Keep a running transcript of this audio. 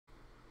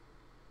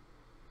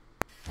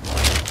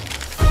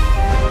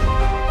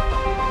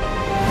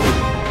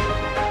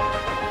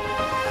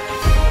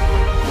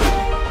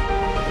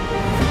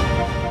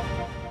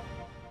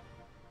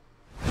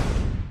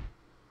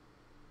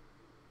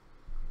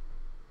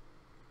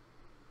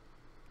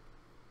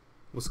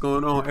What's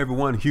going on,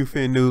 everyone?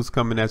 HueFin News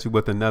coming at you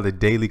with another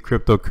daily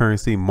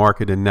cryptocurrency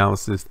market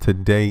analysis.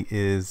 Today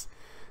is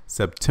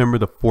September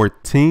the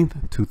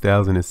 14th,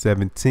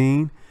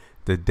 2017,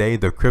 the day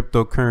the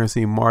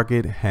cryptocurrency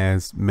market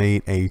has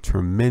made a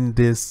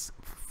tremendous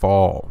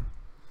fall.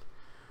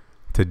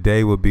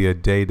 Today will be a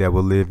day that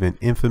will live in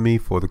infamy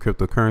for the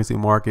cryptocurrency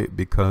market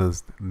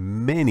because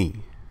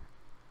many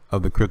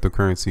of the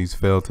cryptocurrencies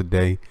fell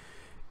today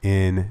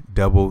in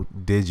double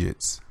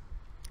digits.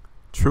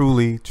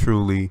 Truly,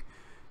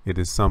 it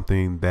is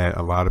something that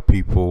a lot of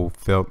people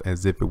felt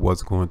as if it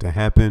was going to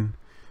happen.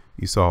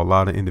 You saw a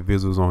lot of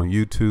individuals on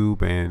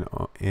YouTube and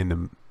in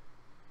the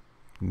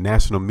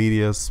national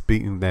media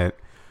speaking that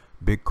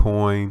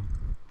Bitcoin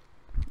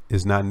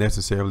is not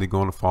necessarily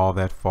going to fall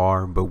that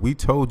far. But we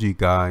told you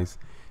guys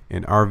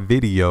in our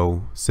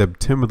video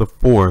September the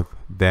 4th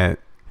that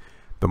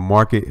the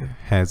market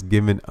has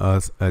given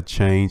us a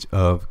change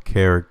of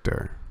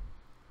character.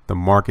 The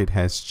market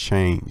has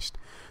changed.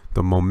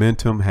 The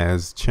momentum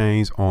has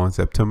changed on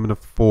September the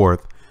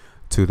 4th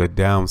to the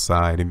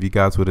downside. If you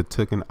guys would have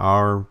taken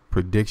our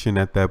prediction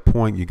at that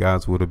point, you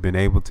guys would have been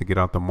able to get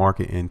out the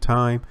market in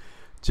time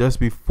just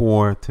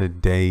before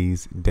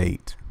today's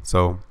date.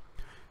 So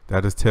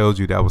that just tells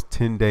you that was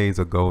 10 days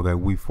ago that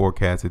we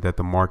forecasted that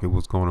the market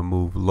was going to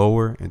move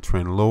lower and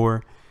trend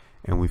lower.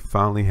 And we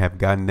finally have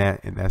gotten that,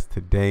 and that's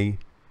today.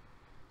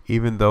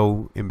 Even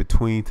though in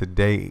between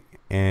today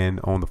and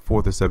on the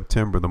 4th of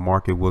September, the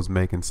market was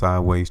making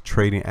sideways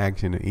trading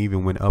action and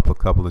even went up a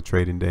couple of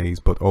trading days.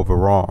 But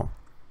overall,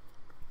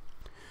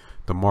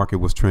 the market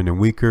was trending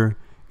weaker.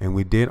 And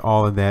we did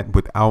all of that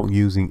without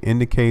using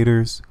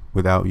indicators,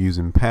 without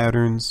using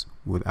patterns,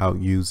 without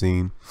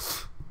using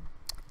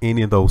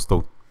any of those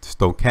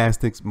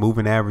stochastics,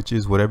 moving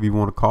averages, whatever you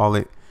want to call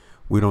it.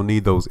 We don't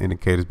need those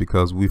indicators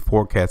because we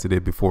forecasted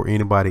it before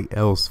anybody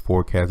else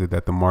forecasted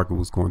that the market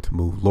was going to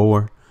move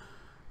lower.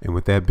 And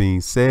with that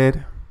being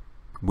said,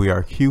 we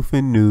are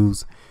HueFin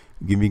News,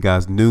 giving you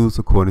guys news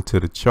according to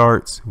the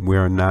charts. We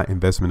are not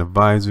investment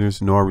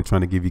advisors, nor are we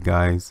trying to give you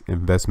guys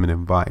investment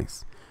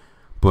advice.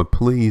 But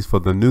please, for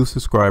the new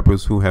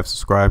subscribers who have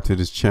subscribed to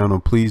this channel,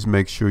 please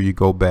make sure you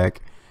go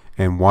back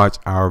and watch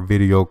our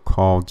video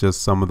called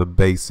Just Some of the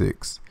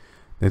Basics.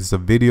 It's a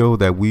video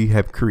that we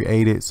have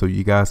created so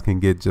you guys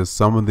can get just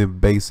some of the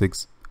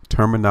basics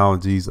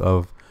terminologies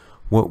of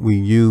what we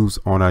use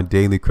on our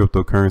daily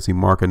cryptocurrency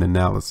market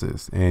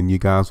analysis. And you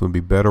guys will be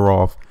better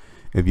off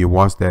if you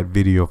watch that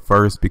video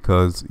first,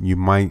 because you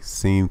might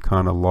seem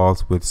kind of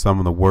lost with some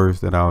of the words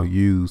that I'll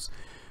use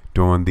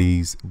during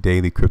these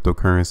daily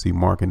cryptocurrency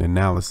market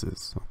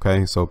analysis.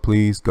 Okay, so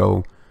please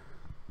go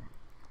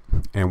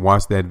and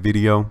watch that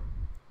video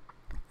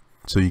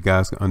so you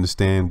guys can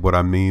understand what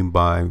I mean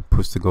by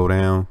push to go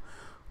down,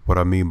 what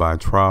I mean by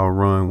trial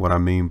run, what I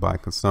mean by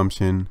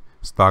consumption,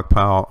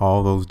 stockpile,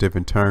 all those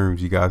different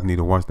terms. You guys need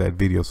to watch that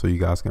video so you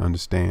guys can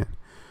understand.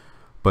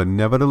 But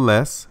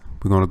nevertheless,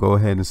 we're going to go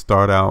ahead and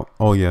start out.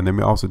 Oh yeah, let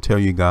me also tell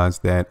you guys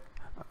that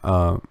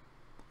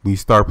we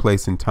start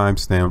placing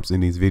timestamps in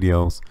these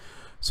videos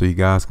so you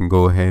guys can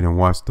go ahead and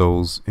watch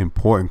those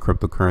important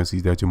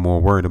cryptocurrencies that you're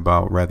more worried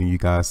about, rather than you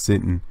guys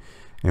sitting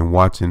and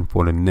watching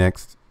for the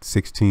next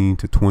 16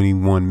 to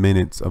 21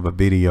 minutes of a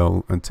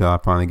video until I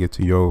finally get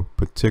to your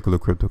particular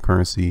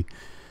cryptocurrency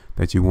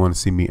that you want to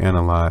see me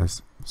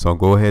analyze. So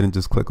go ahead and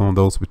just click on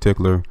those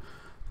particular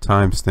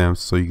timestamps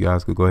so you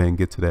guys could go ahead and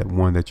get to that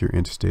one that you're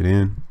interested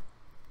in.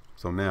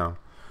 So now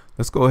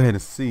let's go ahead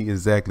and see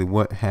exactly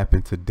what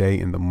happened today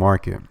in the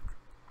market.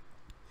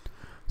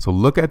 So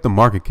look at the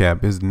market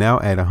cap. It's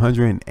now at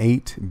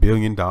 $108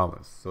 billion.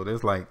 So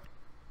there's like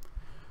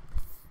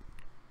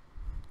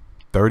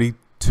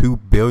 $32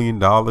 billion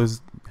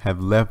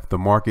have left the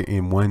market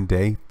in one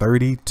day.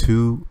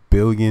 $32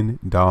 billion.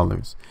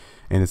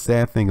 And the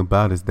sad thing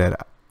about it is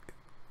that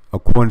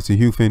according to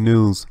HueFin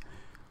News,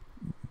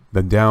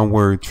 the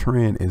downward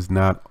trend is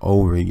not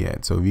over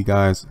yet. So if you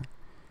guys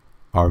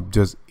are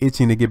just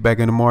itching to get back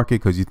in the market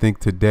because you think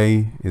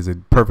today is a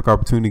perfect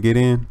opportunity to get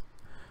in,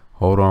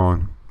 hold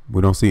on.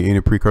 We don't see any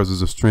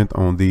precursors of strength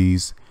on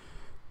these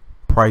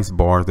price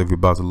bars that we're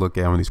about to look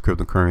at on these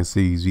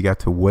cryptocurrencies. You got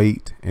to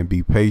wait and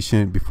be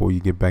patient before you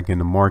get back in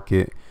the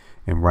market.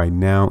 And right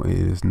now it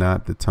is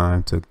not the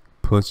time to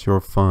put your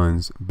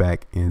funds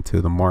back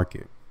into the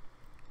market.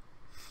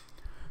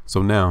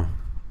 So now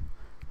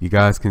you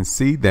guys can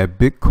see that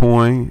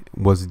Bitcoin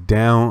was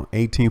down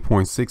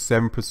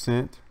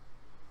 18.67%.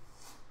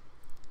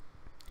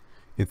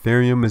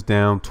 Ethereum is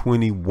down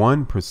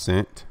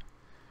 21%.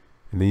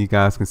 And then you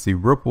guys can see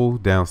Ripple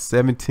down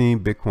 17,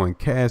 Bitcoin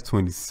Cash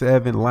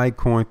 27,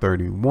 Litecoin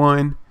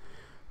 31,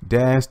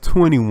 Dash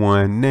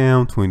 21,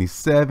 Now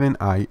 27,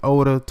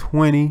 IOTA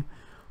 20,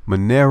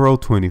 Monero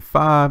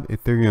 25,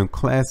 Ethereum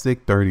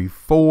Classic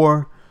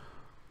 34,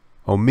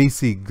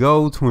 Omisi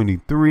Go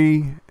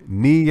 23,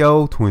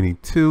 Neo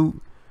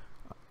 22.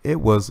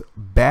 It was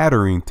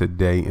battering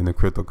today in the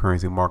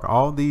cryptocurrency market.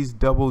 All these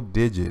double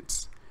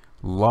digits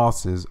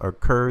losses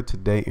occurred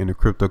today in the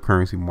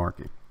cryptocurrency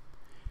market.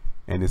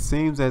 And it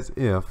seems as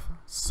if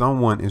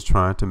someone is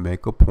trying to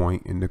make a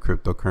point in the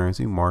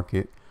cryptocurrency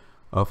market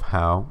of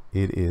how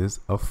it is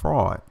a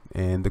fraud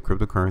and the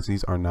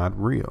cryptocurrencies are not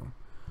real.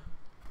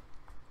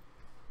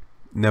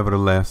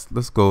 Nevertheless,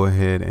 let's go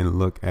ahead and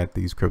look at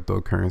these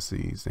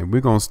cryptocurrencies, and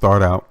we're going to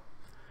start out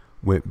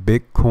with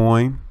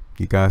Bitcoin.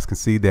 You guys can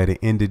see that it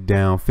ended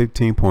down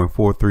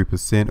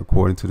 15.43%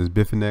 according to this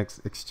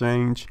Bitfinex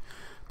exchange.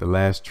 The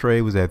last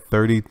trade was at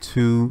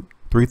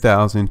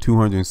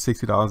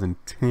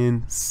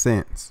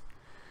 $3,260.10.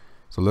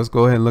 So let's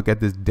go ahead and look at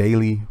this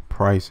daily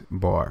price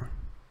bar.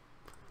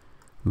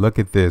 Look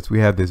at this. We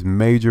have this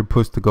major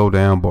push to go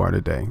down bar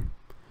today,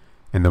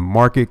 and the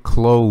market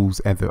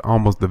closed at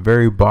almost the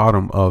very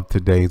bottom of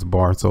today's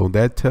bar. So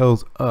that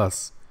tells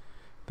us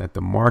that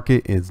the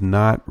market is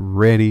not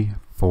ready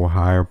for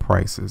higher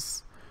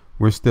prices.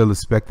 We're still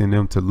expecting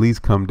them to at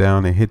least come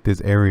down and hit this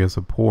area of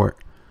support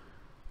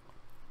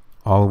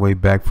all the way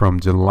back from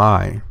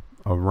July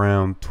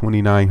around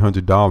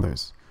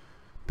 $2,900.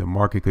 The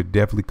market could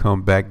definitely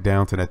come back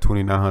down to that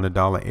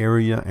 $2,900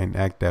 area and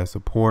act as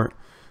support.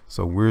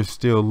 So we're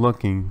still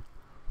looking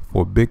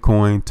for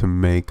Bitcoin to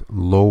make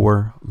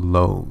lower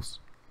lows.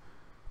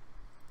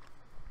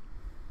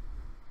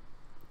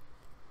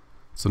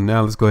 So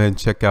now let's go ahead and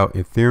check out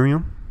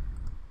Ethereum.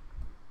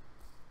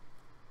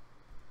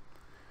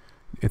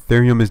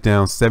 Ethereum is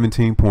down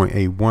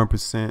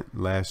 17.81%.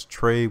 Last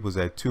trade was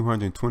at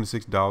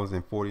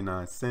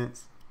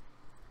 $226.49.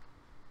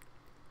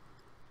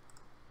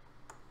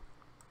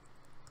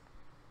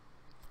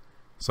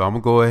 So I'm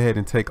gonna go ahead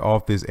and take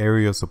off this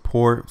area of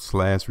support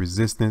 /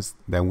 resistance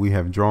that we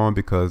have drawn,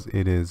 because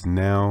it is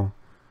now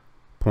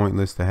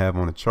pointless to have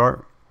on a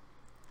chart.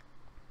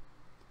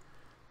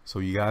 So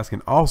you guys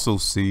can also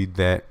see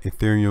that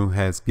Ethereum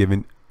has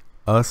given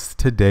us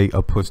today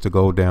a push to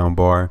go down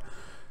bar.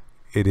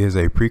 It is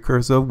a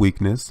precursor of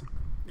weakness,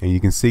 and you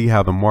can see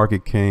how the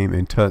market came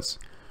and touched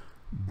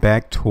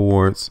back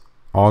towards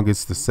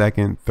August the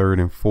 2nd, 3rd,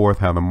 and 4th,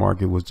 how the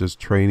market was just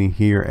trading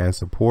here as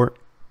support.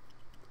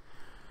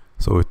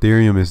 So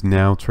Ethereum is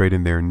now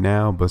trading there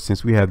now, but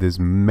since we have this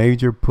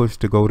major push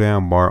to go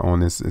down bar on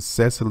this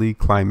excessively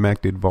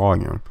climactic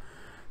volume,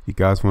 you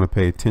guys want to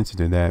pay attention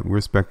to that. We're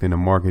expecting the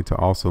market to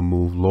also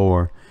move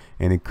lower,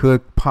 and it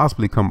could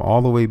possibly come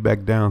all the way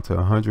back down to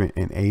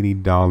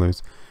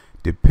 $180,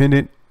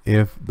 dependent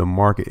if the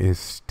market is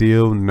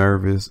still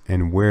nervous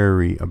and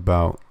wary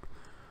about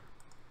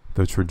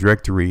the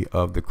trajectory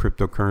of the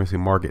cryptocurrency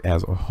market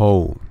as a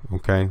whole.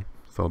 Okay,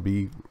 so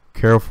be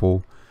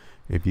careful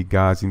if you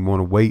guys want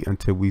to wait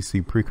until we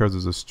see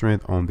precursors of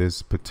strength on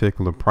this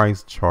particular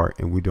price chart,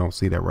 and we don't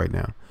see that right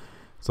now.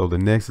 So the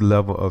next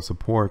level of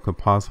support could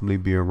possibly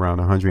be around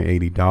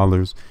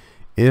 $180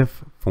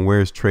 if from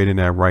where it's trading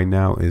at right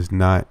now is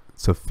not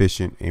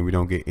sufficient and we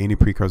don't get any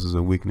precursors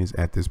of weakness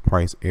at this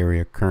price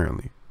area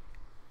currently.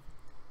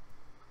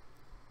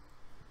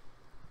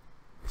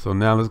 So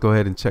now let's go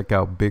ahead and check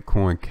out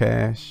Bitcoin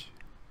Cash.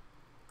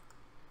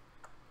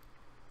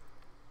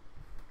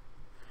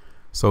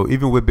 So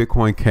even with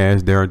Bitcoin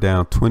Cash, they are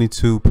down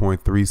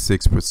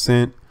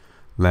 22.36%.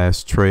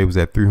 Last trade was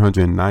at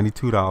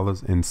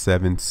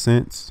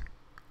 $392.07.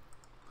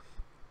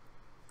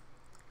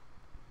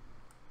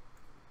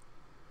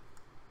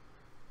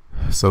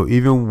 So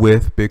even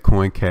with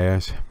Bitcoin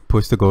Cash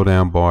push to go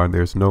down bar,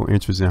 there's no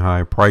interest in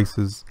high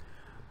prices.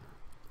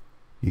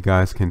 You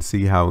guys can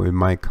see how it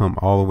might come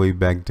all the way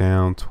back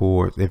down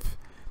towards, if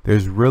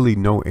there's really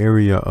no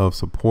area of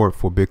support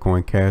for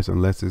Bitcoin Cash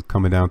unless it's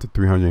coming down to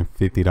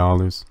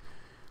 $350,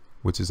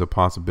 which is a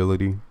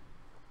possibility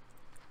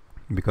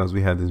because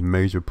we had this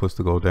major push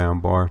to go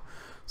down bar.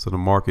 So the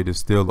market is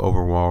still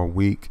overall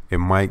weak. It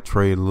might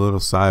trade a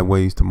little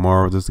sideways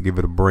tomorrow just to give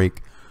it a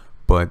break,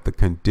 but the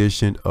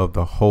condition of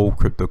the whole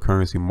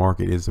cryptocurrency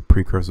market is a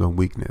precursor of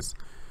weakness.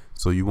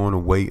 So you want to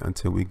wait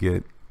until we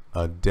get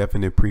a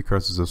definite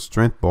precursors of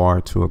strength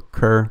bar to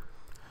occur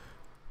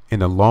in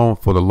the long,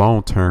 for the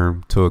long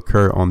term to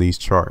occur on these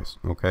charts.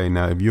 Okay,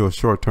 now if you're a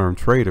short-term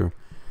trader,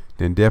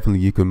 then definitely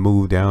you can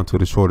move down to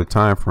the shorter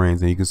time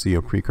frames and you can see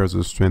a precursor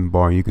of strength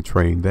bar and you can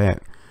trade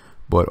that.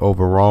 But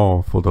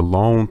overall, for the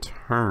long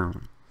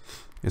term,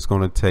 it's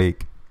going to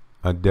take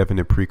a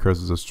definite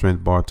precursors of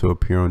strength bar to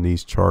appear on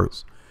these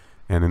charts,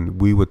 and then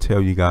we will tell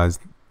you guys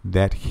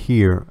that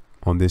here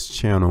on this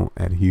channel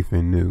at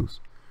HueFin News.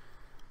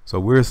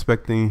 So we're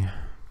expecting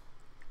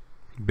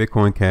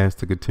Bitcoin Cash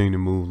to continue to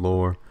move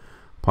lower,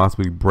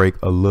 possibly break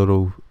a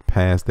little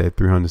past that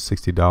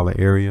 $360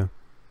 area.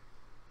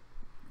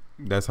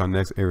 That's our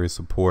next area of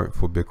support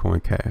for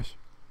Bitcoin Cash.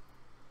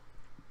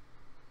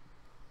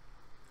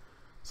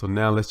 So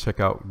now let's check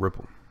out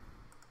Ripple.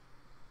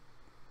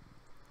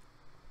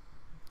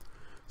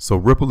 So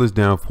Ripple is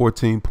down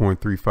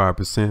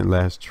 14.35%.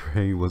 Last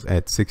trade was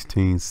at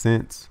 16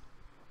 cents.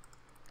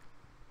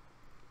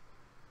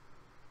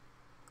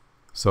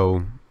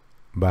 So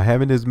by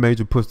having this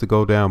major push to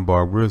go down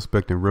bar, we're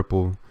expecting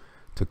Ripple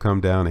to come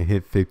down and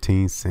hit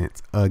 15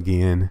 cents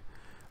again,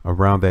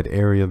 around that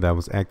area that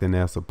was acting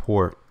as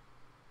support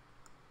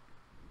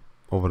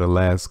over the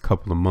last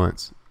couple of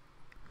months.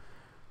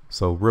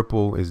 So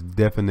Ripple is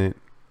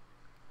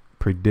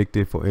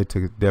predicted for it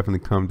to definitely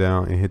come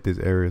down and hit this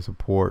area of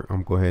support.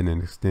 I'm going to go ahead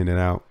and extend it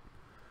out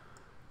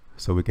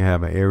so we can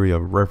have an area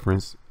of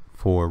reference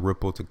for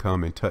Ripple to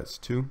come and touch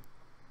to.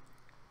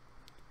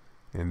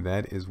 And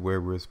that is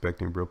where we're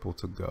expecting Ripple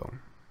to go.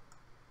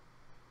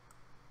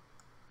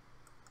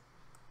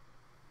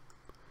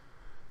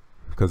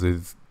 Because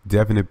it's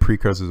definite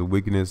precursors of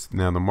weakness.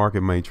 Now the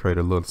market may trade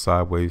a little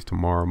sideways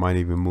tomorrow, might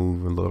even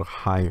move a little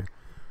higher.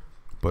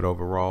 But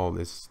overall,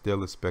 it's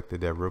still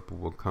expected that Ripple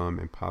will come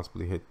and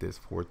possibly hit this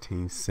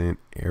 14-cent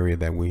area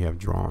that we have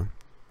drawn.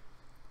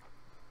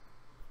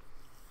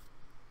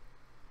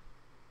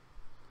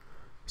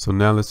 So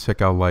now let's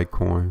check out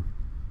Litecoin.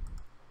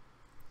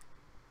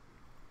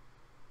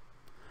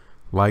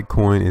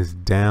 Litecoin is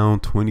down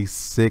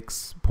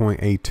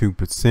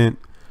 26.82%.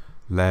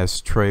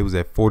 Last trade was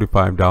at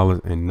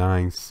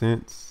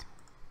 $45.09.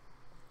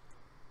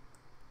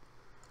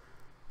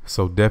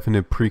 So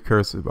definite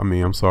precursor,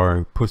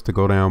 push to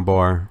go down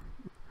bar.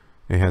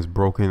 It has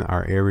broken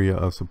our area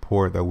of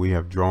support that we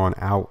have drawn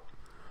out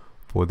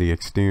for the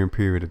extended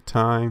period of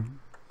time.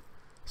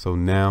 So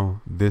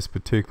now this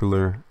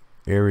particular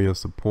area of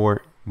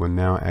support will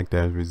now act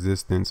as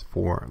resistance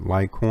for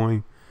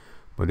Litecoin.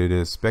 But it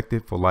is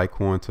expected for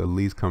Litecoin to at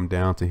least come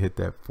down to hit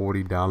that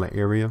 $40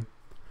 area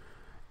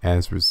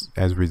as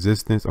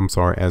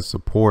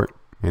support.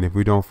 And if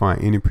we don't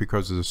find any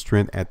precursors of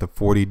strength at the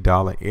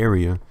 $40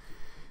 area,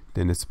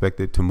 then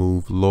expected to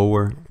move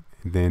lower.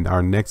 Then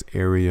our next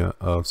area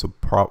of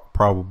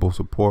probable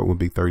support will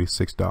be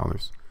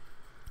 $36.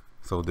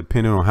 So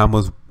depending on how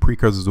much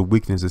precursors of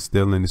weakness is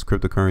still in this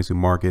cryptocurrency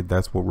market,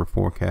 that's what we're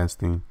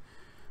forecasting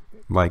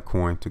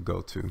Litecoin to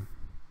go to.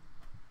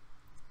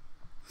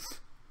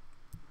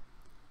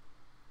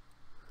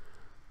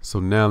 So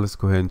now let's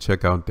go ahead and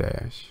check out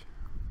Dash.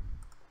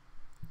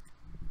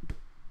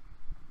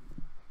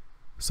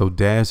 So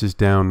Dash is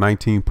down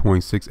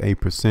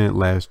 19.68%.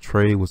 Last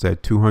trade was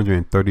at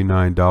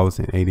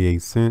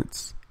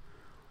 $239.88.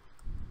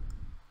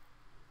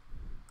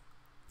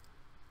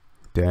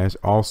 Dash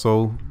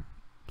also,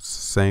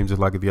 same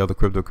just like the other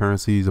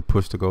cryptocurrencies, a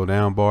push to go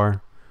down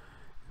bar.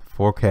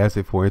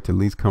 Forecasted for it to at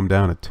least come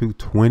down to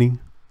 220.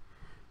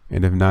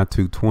 And if not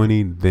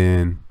 220,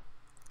 then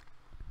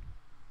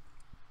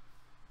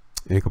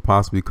it could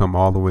possibly come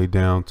all the way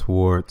down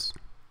towards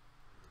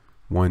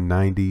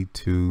 190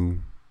 to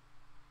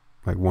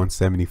like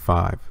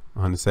 $175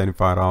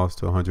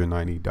 to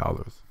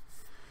 $190.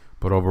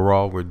 But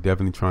overall, we're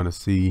definitely trying to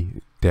see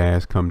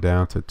Dash come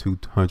down to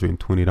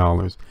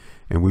 $220,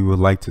 and we would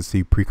like to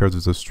see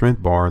precursors of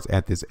strength bars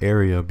at this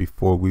area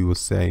before we will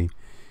say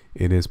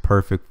it is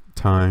perfect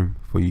time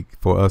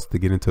for us to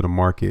get into the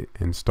market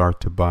and start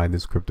to buy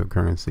this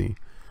cryptocurrency.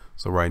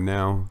 So right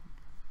now,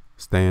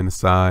 staying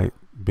aside,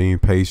 being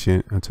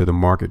patient until the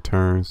market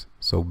turns,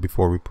 so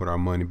before we put our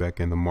money back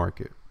in the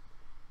market.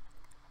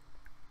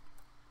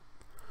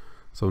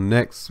 So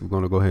next, we're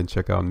going to go ahead and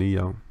check out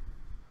NEO.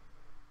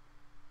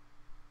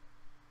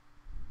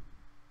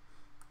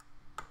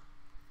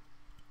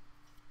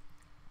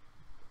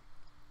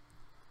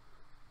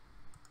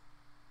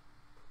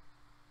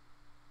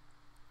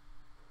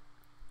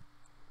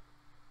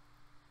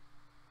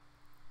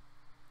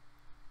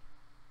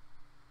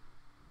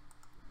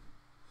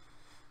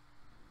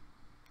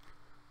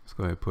 Let's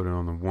go ahead and put it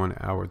on the 1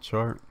 hour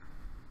chart.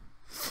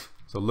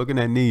 So looking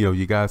at NEO,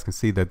 you guys can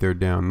see that they're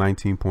down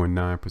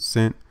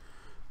 19.9%.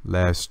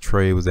 Last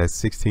trade was at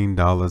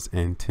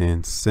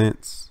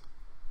 $16.10.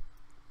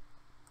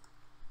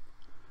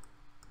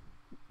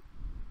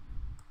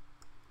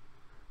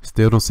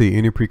 Still don't see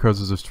any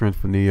precursors of strength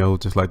for NEO.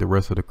 Just like the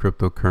rest of the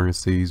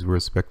cryptocurrencies, we're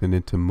expecting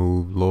it to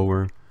move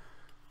lower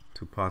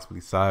to possibly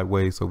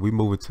sideways. So we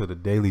move it to the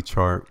daily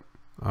chart.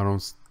 I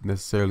don't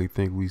necessarily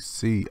think we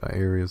see an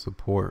area of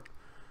support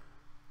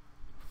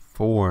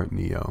for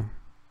NEO.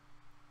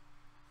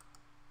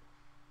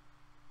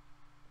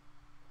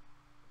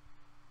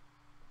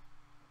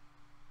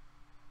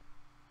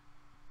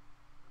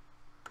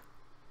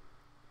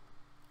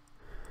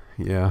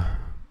 Yeah,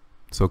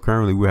 so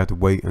currently we have to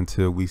wait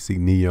until we see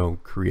NEO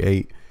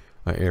create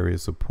an area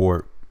of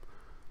support.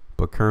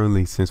 But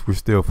currently, since we're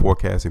still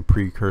forecasting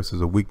precursors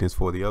of weakness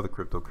for the other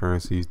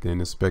cryptocurrencies,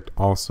 then expect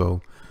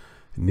also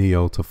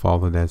NEO to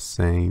follow that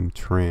same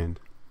trend,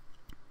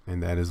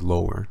 and that is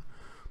lower.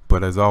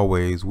 But as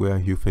always, we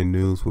at HueFin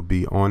News will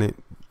be on it.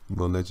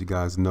 We'll let you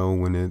guys know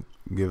when it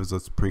gives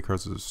us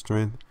precursors of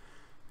strength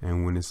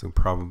and when it's a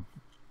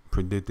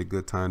predicted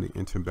good time to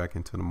enter back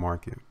into the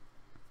market.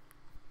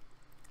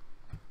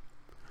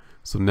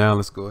 So now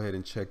let's go ahead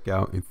and check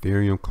out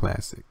Ethereum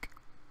Classic.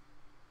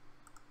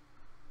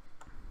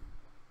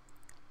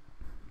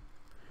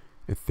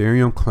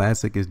 Ethereum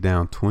Classic is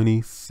down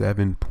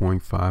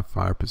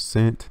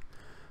 27.55%.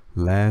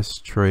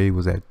 Last trade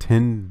was at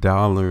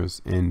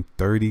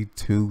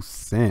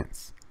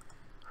 $10.32.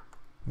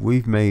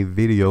 We've made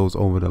videos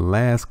over the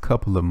last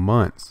couple of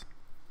months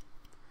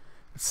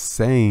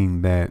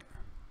saying that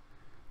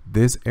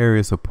this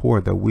area of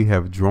support that we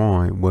have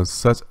drawn was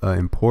such an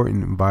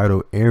important,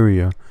 vital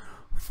area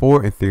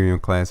for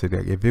Ethereum Classic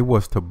that if it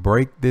was to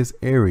break this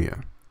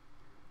area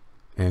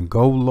and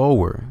go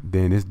lower,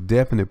 then it's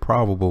definitely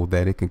probable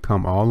that it can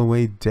come all the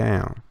way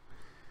down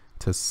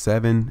to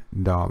 $7,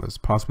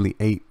 possibly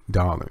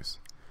 $8.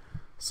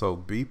 So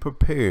be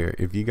prepared,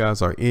 if you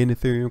guys are in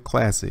Ethereum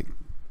Classic,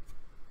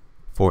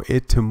 for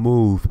it to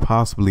move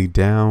possibly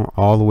down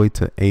all the way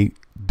to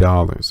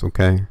 $8.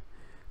 Okay,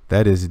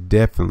 that is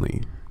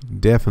definitely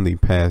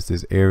past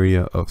this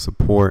area of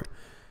support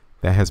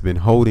that has been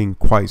holding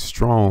quite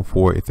strong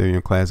for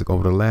Ethereum Classic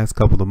over the last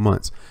couple of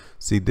months.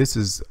 See, this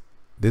is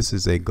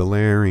a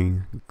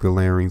glaring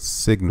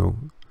signal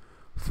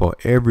for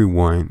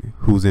everyone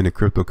who's in the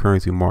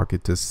cryptocurrency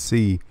market to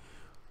see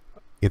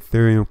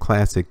Ethereum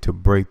Classic to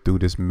break through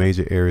this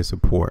major area of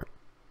support.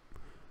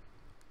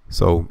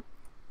 So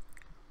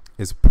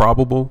it's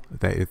probable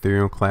that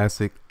Ethereum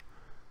Classic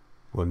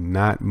will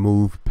not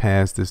move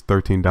past this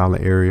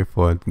 $13 area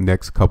for the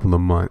next couple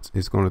of months.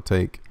 It's going to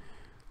take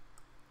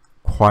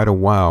quite a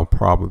while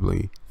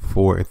probably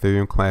for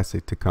Ethereum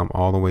Classic to come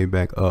all the way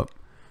back up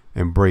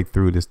and break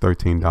through this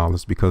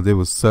 $13, because there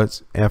was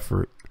such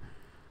effort,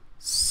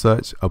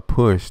 such a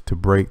push to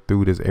break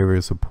through this area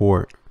of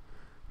support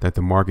that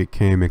the market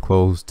came and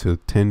closed to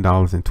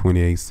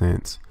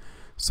 $10.28.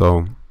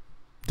 So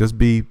just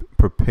be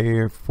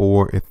prepared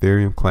for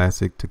Ethereum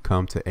Classic to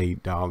come to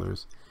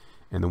 $8.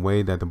 And the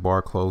way that the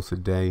bar closed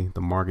today,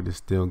 the market is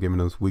still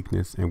giving us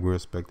weakness, and we're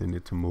expecting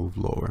it to move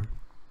lower.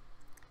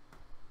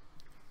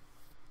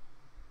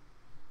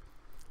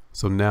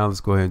 So now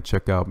let's go ahead and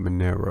check out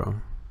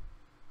Monero.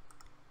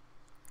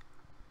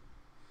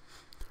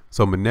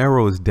 So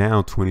Monero is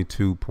down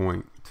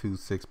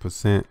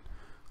 22.26%.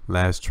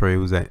 Last trade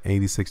was at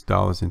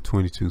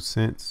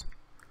 $86.22.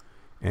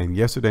 And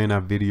yesterday in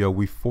our video,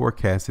 we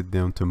forecasted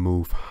them to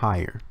move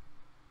higher.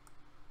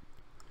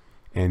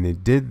 And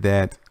it did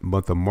that,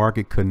 but the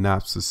market could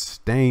not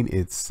sustain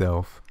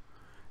itself.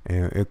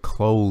 And it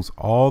closed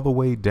all the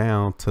way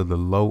down to the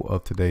low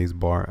of today's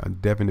bar. A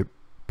definite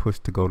push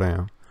to go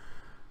down.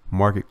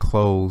 Market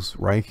closed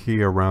right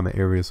here around the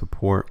area of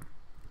support.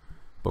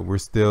 But we're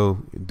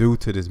still, due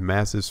to this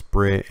massive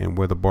spread and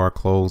where the bar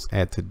closed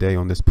at today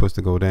on this push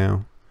to go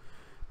down,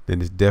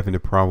 then it's definitely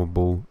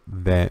probable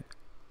that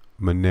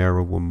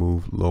Monero will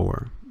move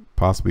lower,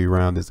 possibly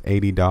around this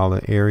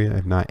 $80 area.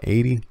 If not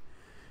 80,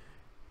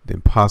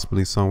 then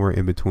possibly somewhere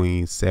in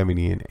between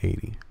 70 and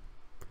 80.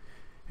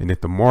 And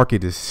if the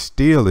market is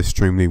still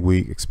extremely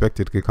weak, expect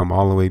it to come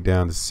all the way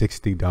down to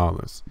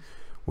 $60,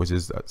 which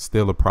is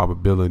still a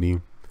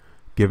probability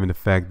given the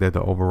fact that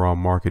the overall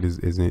market is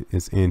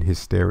in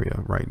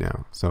hysteria right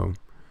now. So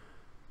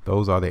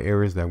those are the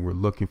areas that we're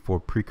looking for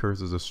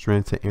precursors of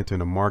strength to enter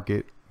the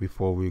market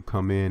before we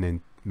come in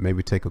and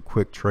maybe take a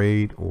quick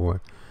trade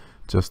or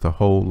just a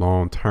hold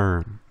long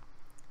term.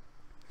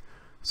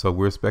 So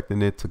we're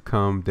expecting it to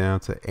come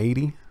down to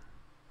 80.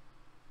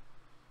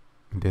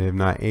 And then if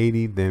not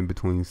 80, then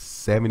between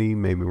 70,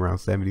 maybe around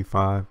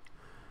 75,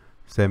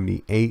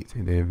 78.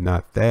 And then if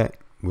not that,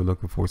 we're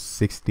looking for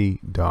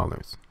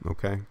 $60.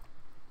 Okay.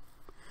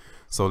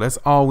 So that's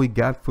all we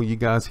got for you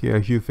guys here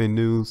at HueFin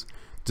News.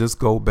 Just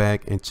go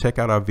back and check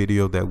out our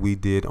video that we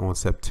did on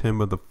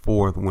September the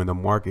 4th when the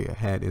market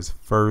had its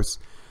first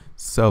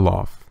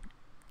sell-off.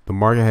 The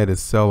market had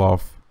its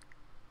sell-off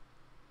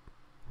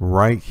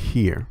right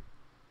here.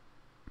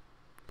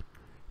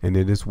 And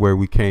it is where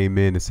we came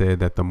in and said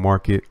that the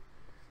market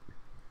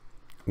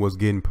was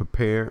getting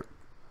prepared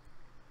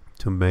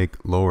to make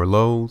lower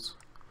lows.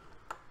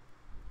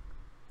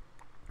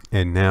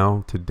 And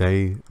now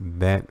today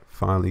that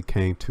finally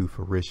came to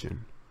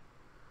fruition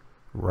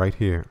right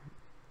here.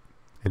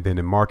 And then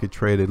the market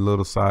traded a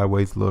little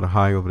sideways, a little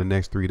high over the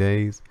next 3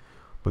 days.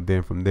 But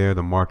then from there,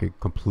 the market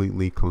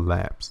completely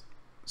collapsed.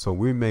 So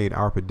we made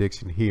our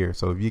prediction here.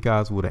 So if you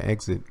guys would have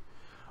exited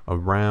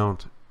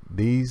around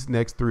these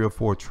next 3 or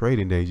 4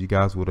 trading days, you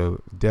guys would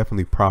have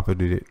definitely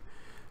profited it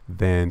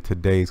than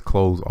today's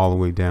close all the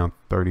way down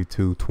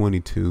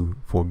 32.22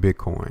 for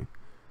Bitcoin.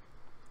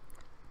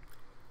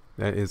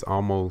 That is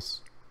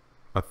almost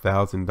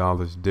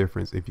 $1,000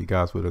 difference if you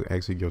guys would have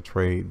exited your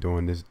trade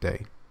during this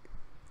day.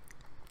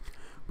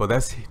 But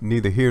that's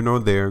neither here nor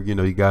there. You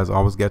know, you guys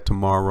always get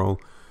tomorrow,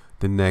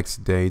 the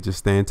next day. Just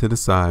stand to the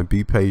side,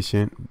 be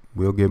patient.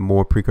 We'll get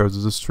more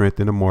precursors of strength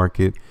in the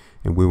market,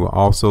 and we will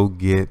also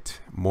get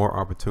more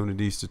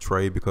opportunities to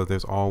trade, because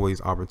there's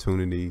always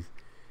opportunities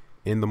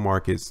in the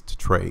markets to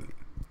trade.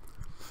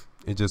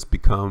 It just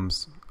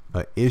becomes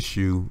an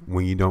issue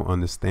when you don't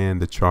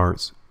understand the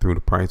charts through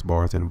the price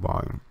bars and the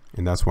volume.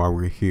 And that's why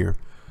we're here.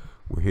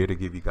 We're here to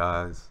give you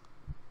guys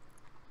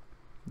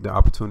the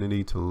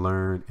opportunity to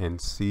learn and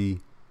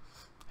see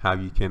how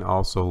you can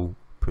also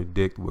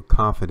predict with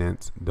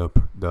confidence the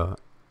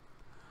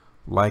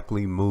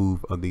likely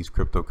move of these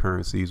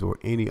cryptocurrencies or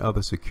any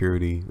other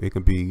security. It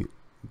could be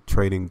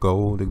trading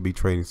gold, it could be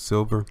trading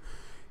silver,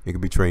 it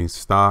could be trading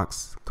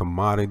stocks,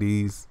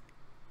 commodities,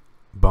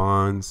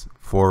 bonds,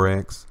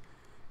 forex.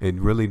 It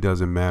really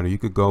doesn't matter. You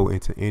could go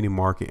into any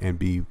market and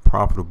be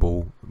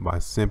profitable by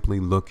simply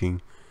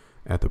looking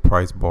at the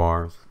price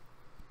bars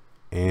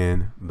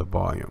and the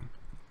volume.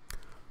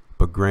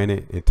 But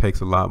granted, it takes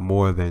a lot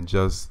more than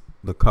just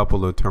the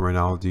couple of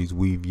terminologies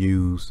we've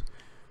used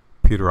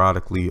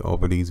periodically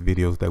over these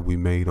videos that we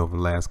made over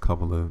the last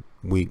couple of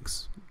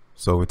weeks.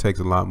 So it takes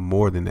a lot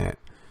more than that.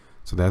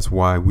 So that's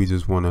why we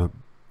just want to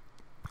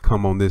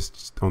come on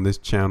this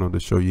channel to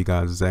show you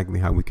guys exactly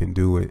how we can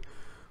do it.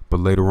 But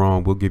later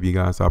on, we'll give you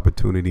guys the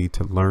opportunity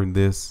to learn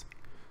this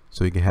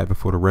so you can have it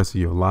for the rest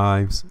of your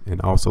lives, and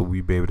also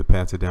we'll be able to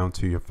pass it down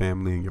to your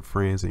family and your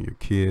friends and your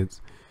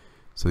kids,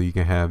 so you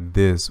can have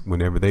this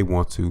whenever they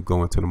want to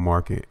go into the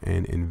market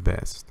and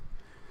invest.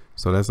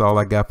 So that's all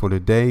I got for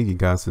today. You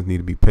guys just need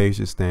to be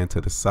patient, stand to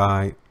the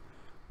side,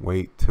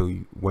 wait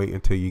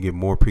until you get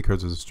more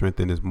precursors of strength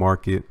in this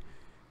market.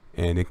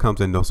 And it comes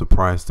as no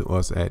surprise to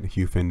us at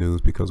HueFin News,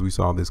 because we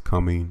saw this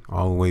coming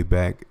all the way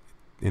back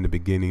in the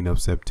beginning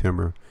of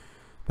September,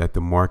 that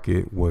the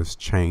market was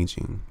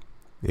changing.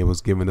 It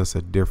was giving us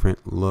a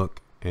different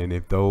look, and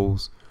if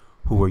those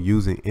who were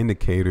using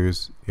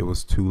indicators, it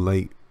was too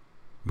late,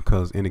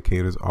 because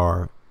indicators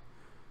are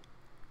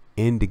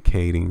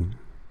indicating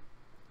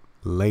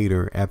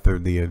later after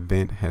the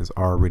event has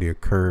already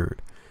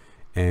occurred.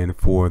 And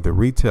for the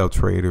retail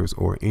traders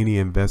or any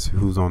investor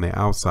who's on the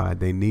outside,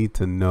 they need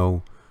to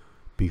know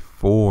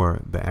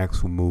before the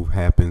actual move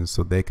happens,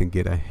 so they can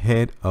get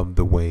ahead of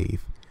the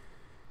wave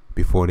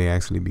before they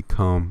actually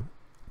become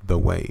the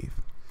wave.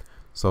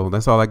 So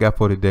that's all I got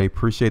for today.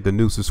 Appreciate the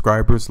new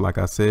subscribers. Like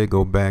I said,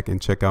 go back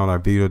and check out our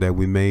video that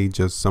we made,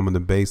 just some of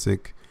the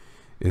basic.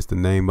 It's the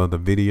name of the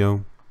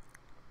video.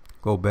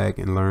 Go back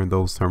and learn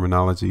those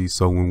terminologies,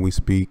 so when we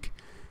speak,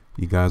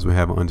 you guys will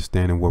have an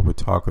understanding what we're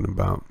talking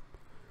about.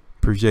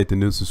 Appreciate the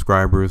new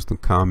subscribers, the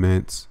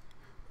comments,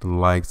 the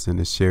likes, and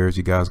the shares.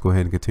 You guys go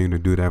ahead and continue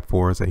to do that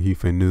for us at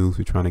HueFin News.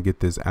 We're trying to get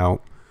this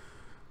out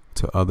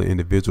to other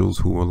individuals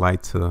who would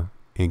like to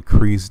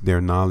increase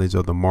their knowledge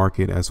of the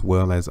market, as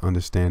well as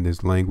understand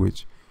this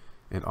language,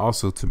 and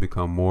also to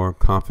become more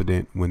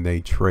confident when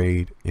they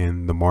trade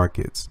in the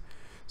markets.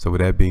 So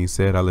with that being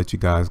said, I'll let you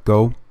guys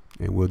go,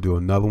 and we'll do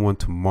another one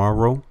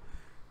tomorrow.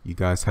 You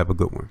guys have a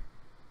good one.